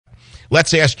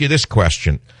let's ask you this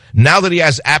question. Now that he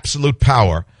has absolute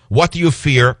power, what do you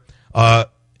fear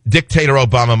dictator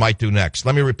Obama might do next?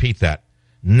 Let me repeat that.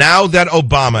 Now that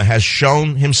Obama has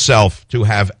shown himself to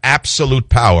have absolute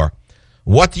power,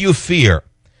 what do you fear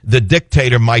the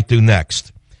dictator might do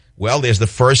next? Well, there's the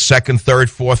First, Second,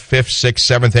 Third, Fourth, Fifth, Sixth,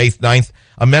 Seventh, Eighth, Ninth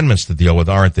Amendments to deal with,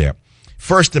 aren't there?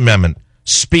 First Amendment,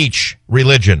 speech,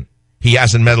 religion. He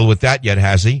hasn't meddled with that yet,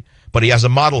 has he? But he has a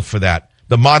model for that.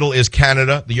 The model is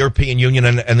Canada, the European Union,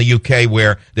 and the UK,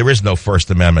 where there is no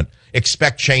First Amendment.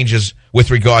 Expect changes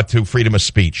with regard to freedom of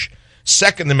speech.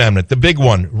 Second Amendment, the big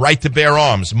one, right to bear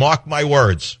arms. Mark my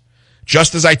words.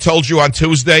 Just as I told you on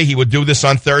Tuesday, he would do this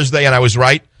on Thursday, and I was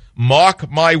right.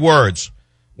 Mark my words.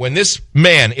 When this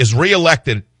man is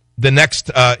reelected in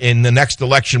the next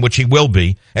election, which he will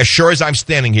be, as sure as I'm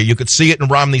standing here, you could see it in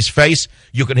Romney's face.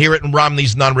 You can hear it in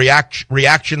Romney's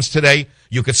reactions today.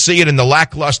 You could see it in the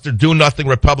lackluster, do-nothing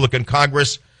Republican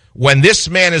Congress. When this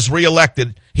man is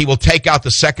reelected, he will take out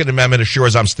the Second Amendment as sure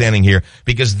as I'm standing here,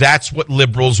 because that's what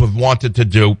liberals have wanted to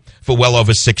do for well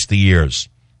over 60 years.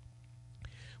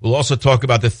 We'll also talk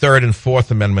about the Third and Fourth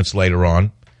Amendments later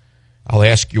on. I'll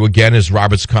ask you again, is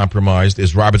Roberts compromised?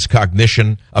 Is Roberts'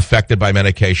 cognition affected by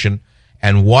medication?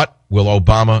 And what will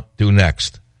Obama do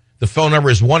next? The phone number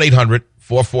is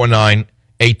 1-800-449-8255.